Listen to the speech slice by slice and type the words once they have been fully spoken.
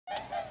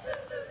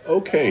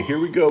Okay, here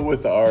we go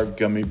with our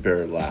gummy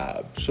bear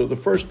lab. So the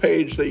first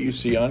page that you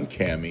see on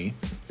Gummy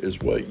is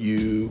what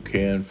you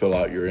can fill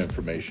out your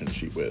information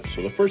sheet with.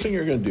 So the first thing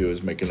you're going to do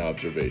is make an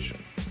observation.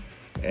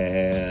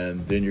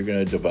 And then you're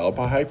going to develop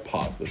a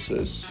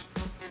hypothesis.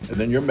 And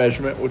then your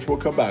measurement, which we'll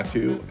come back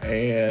to,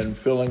 and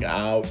filling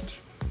out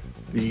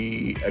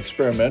the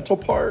experimental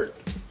part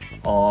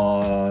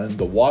on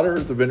the water,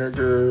 the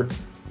vinegar,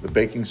 the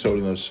baking soda,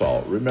 and the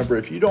salt. Remember,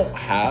 if you don't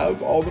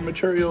have all the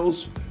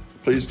materials,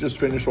 please just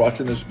finish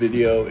watching this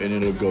video and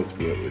it'll go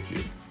through it with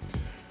you.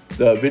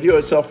 The video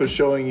itself is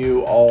showing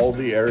you all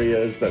the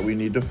areas that we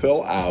need to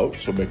fill out,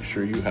 so make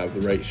sure you have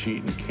the right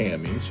sheet and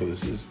Gummy. So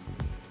this is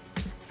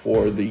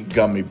for the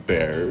gummy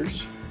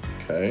bears,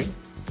 okay?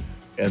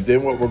 And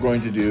then what we're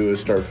going to do is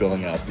start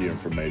filling out the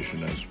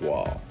information as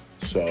well.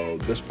 So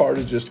this part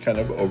is just kind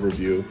of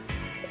overview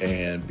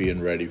and being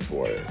ready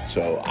for it.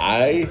 So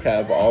I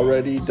have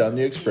already done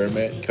the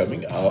experiment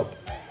coming up.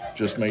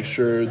 Just make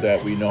sure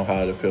that we know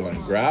how to fill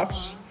in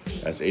graphs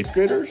as 8th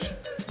graders,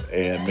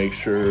 and make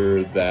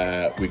sure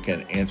that we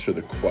can answer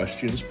the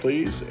questions,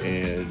 please,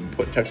 and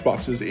put text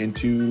boxes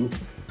into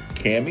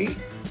Gummy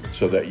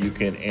so that you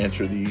can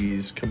answer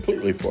these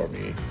completely for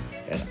me,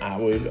 and I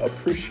would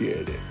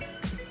appreciate it.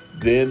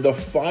 Then the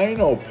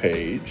final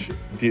page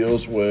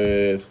deals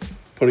with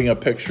putting a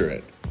picture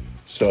in.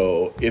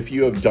 So if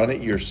you have done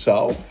it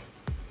yourself,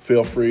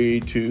 feel free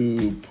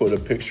to put a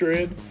picture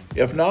in.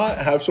 If not,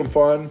 have some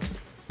fun.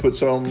 Put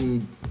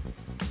some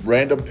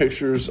random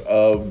pictures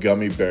of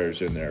gummy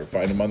bears in there.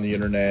 Find them on the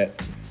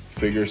internet,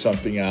 figure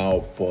something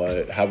out,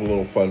 but have a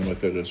little fun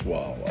with it as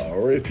well.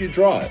 Or if you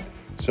draw it.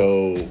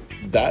 So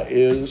that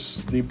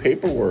is the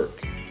paperwork,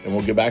 and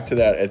we'll get back to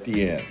that at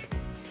the end.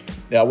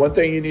 Now, one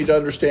thing you need to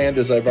understand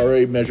is I've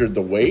already measured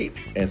the weight,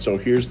 and so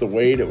here's the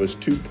weight. It was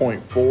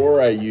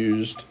 2.4. I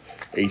used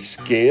a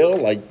scale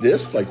like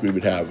this, like we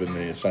would have in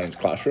the science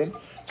classroom.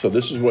 So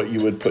this is what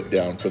you would put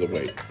down for the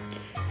weight.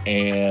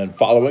 And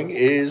following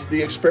is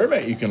the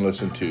experiment you can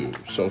listen to.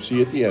 So see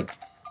you at the end.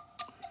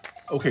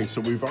 Okay, so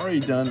we've already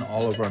done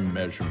all of our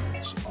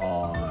measurements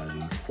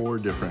on 4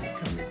 different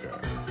gummy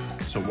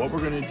bears. So what we're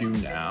gonna do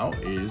now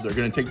is they're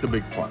gonna take the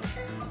big plunge.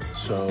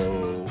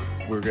 So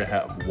we're gonna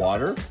have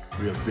water,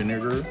 we have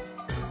vinegar,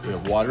 we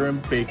have water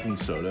and baking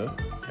soda,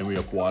 and we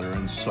have water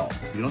and salt.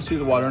 You don't see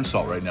the water and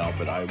salt right now,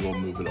 but I will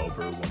move it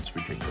over once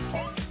we take the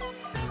plunge.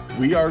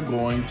 We are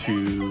going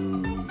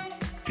to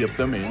dip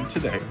them in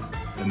today,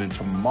 and then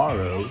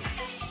tomorrow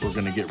we're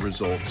gonna get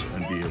results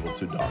and be able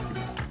to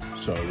document.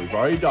 So we've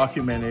already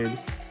documented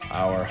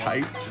our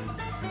height,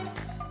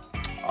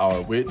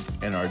 our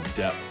width, and our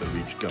depth of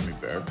each gummy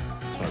bear.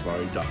 So I've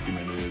already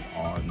documented it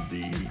on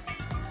the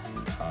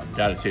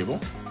data table,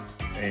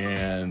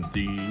 and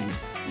the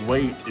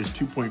weight is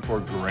 2.4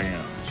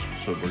 grams.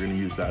 So we're gonna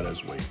use that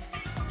as weight.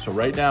 So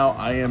right now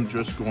I am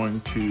just going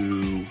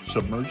to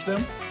submerge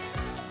them.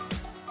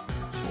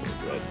 So the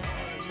red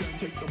one is gonna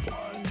take the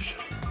plunge.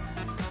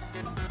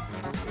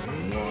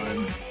 Green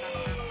one,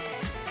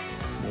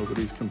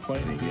 nobody's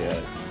complaining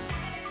yet.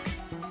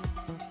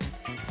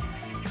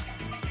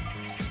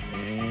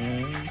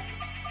 And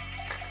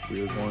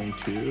we are going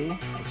to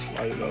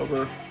slide it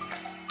over.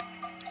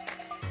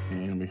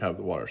 And we have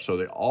the water. So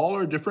they all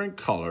are different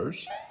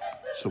colors.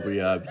 So we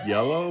have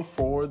yellow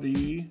for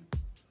the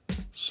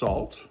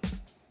salt.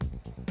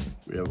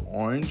 We have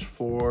orange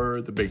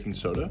for the baking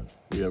soda.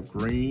 We have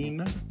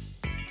green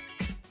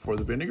for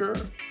the vinegar.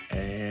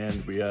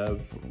 And we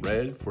have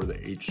red for the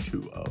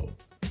H2O.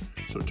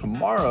 So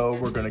tomorrow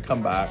we're gonna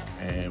come back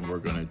and we're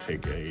gonna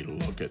take a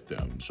look at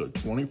them. So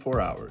 24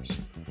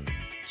 hours.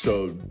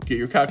 So get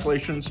your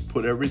calculations,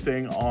 put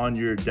everything on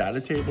your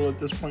data table at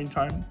this point in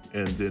time,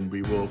 and then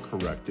we will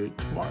correct it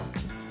tomorrow.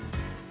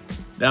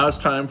 Now it's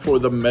time for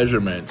the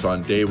measurements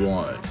on day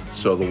 1.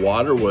 So the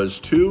water was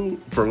 2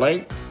 for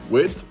length,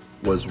 width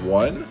was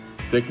 1,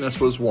 thickness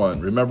was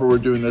 1. Remember, we're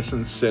doing this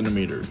in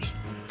centimeters.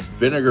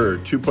 Vinegar,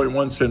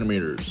 2.1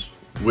 centimeters.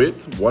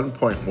 Width,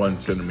 1.1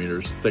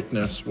 centimeters.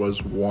 Thickness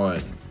was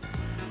 1.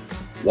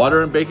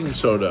 Water and baking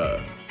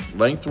soda.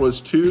 Length was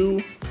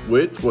 2,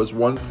 width was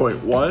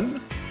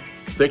 1.1.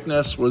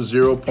 Thickness was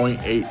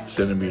 0.8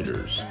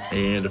 centimeters.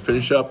 And to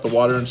finish up the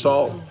water and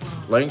salt,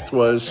 length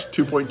was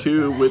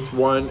 2.2, width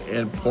 1,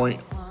 and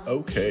point.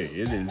 Okay,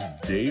 it is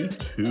day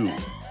 2.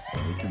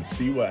 And we can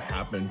see what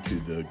happened to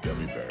the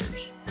gummy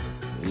bears.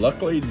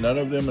 Luckily, none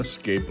of them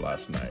escaped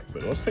last night,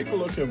 but let's take a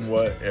look at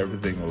what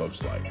everything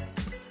looks like.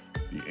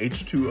 The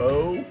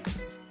H2O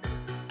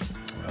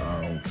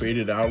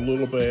faded out a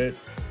little bit.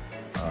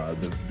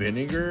 The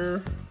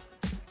vinegar,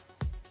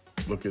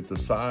 look at the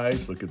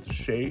size, look at the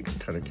shape,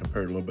 kind of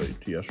compared a little bit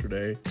to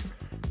yesterday.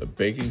 The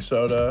baking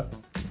soda,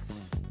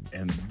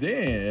 and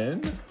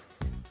then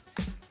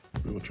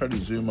we will try to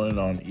zoom in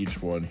on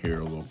each one here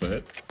a little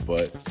bit,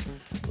 but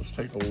let's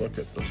take a look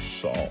at the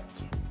salt.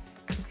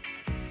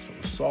 So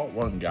the salt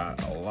one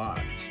got a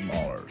lot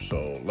smaller.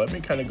 So let me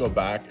kind of go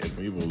back and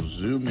we will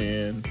zoom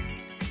in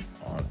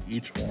on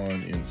each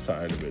one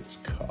inside of its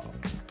cup,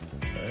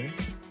 okay?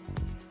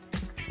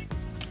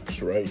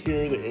 So right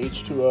here, the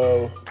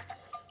H2O,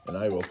 and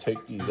I will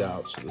take these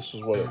out. So this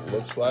is what it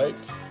looks like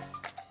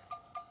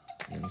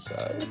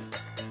inside.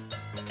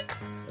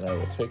 And I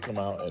will take them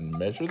out and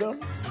measure them,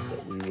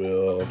 but we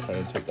will kind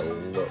of take a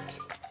look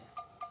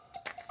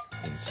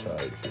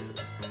inside here.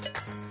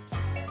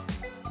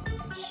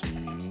 And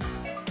see.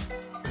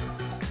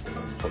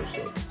 Close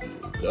up view.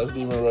 It doesn't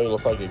even really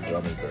look like a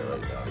gummy bear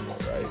right now anymore,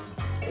 right?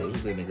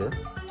 There's vinegar.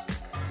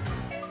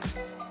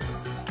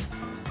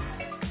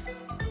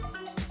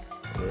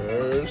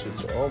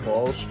 It's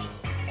almost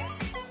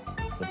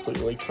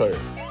completely clear.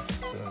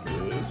 There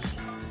it is.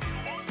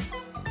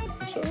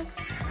 Baking soda.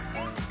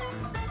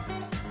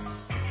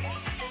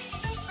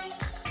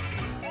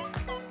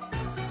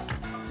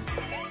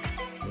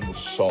 And the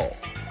salt.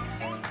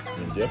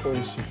 You can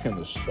definitely see in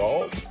the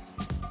salt,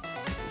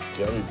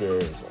 the gummy bear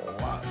is a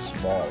lot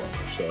smaller.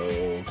 So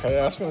kind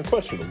of asking the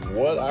question,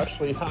 what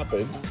actually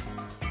happened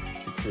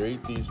to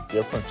create these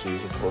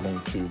differences according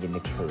to the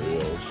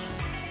materials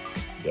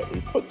that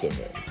we put them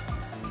in?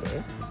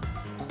 Okay.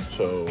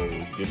 So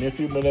give me a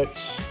few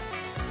minutes.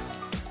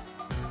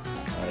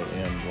 I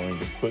am going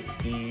to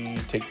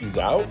take these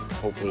out,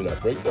 hopefully not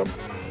break them,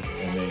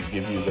 and then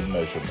give you the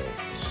measurements.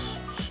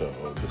 So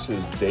this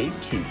is day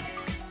 2.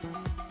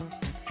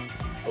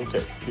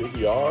 Okay, here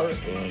we are,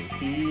 and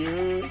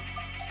here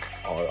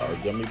are our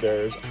gummy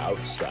bears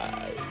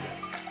outside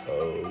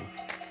of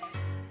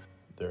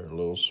their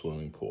little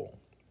swimming pool.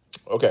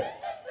 Okay,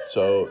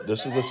 so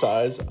this is the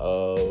size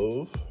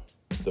of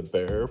the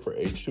bear for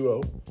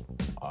H2O.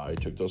 I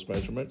took those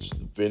measurements.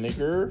 The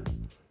vinegar,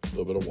 a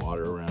little bit of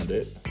water around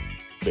it,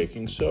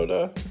 baking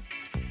soda,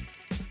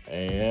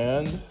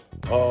 and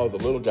the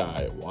little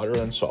guy, water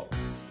and salt.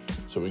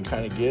 So we can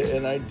kind of get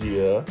an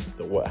idea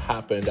of what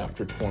happened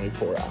after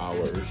 24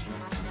 hours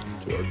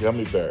to our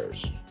gummy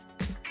bears.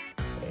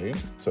 Okay,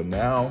 so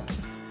now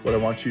what I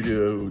want you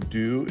to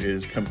do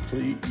is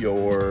complete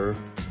your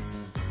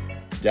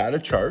data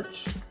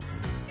charts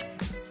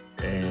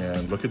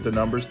and look at the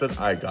numbers that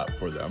I got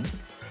for them.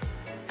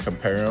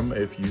 Compare them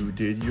if you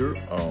did your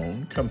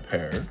own.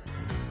 Compare.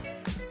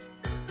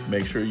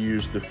 Make sure you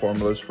use the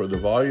formulas for the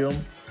volume,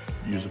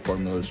 use the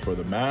formulas for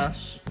the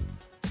mass,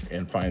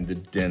 and find the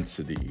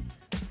density,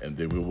 and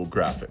then we will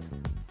graph it.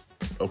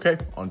 Okay,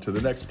 on to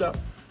the next step.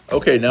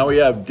 Okay, now we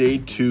have day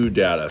 2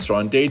 data. So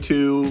on day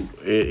 2,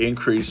 it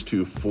increased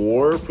to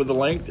 4 for the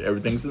length.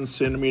 Everything's in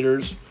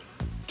centimeters.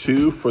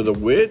 2 for the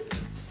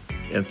width,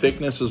 and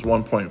thickness is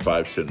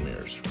 1.5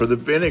 centimeters. For the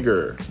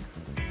vinegar,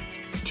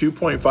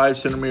 2.5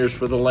 centimeters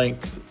for the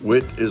length,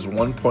 width is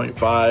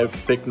 1.5,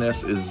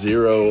 thickness is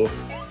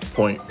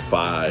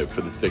 0.5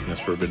 for the thickness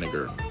for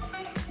vinegar.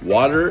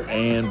 Water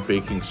and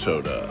baking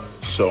soda.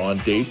 So on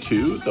day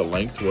 2, the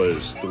length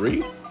was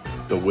 3,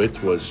 the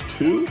width was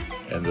 2,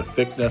 and the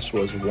thickness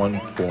was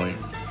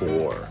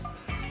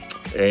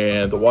 1.4.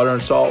 And the water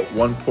and salt,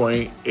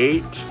 1.8,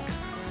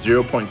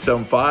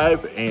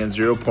 0.75, and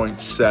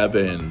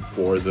 0.7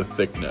 for the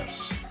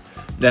thickness.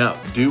 Now,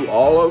 do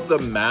all of the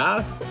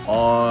math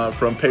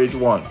from page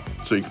 1.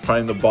 So you can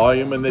find the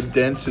volume and the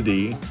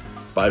density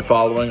by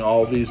following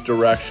all these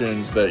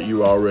directions that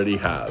you already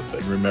have.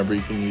 And remember,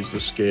 you can use the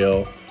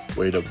scale,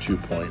 weight of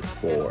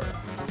 2.4.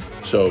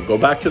 So go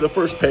back to the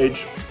first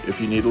page if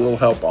you need a little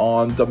help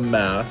on the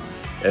math,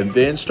 and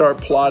then start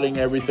plotting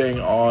everything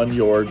on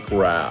your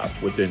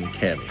graph within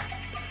Gummy.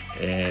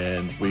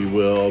 And we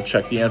will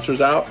check the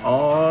answers out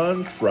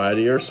on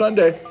Friday or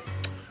Sunday.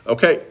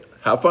 Okay,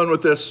 have fun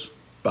with this.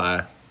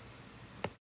 Bye.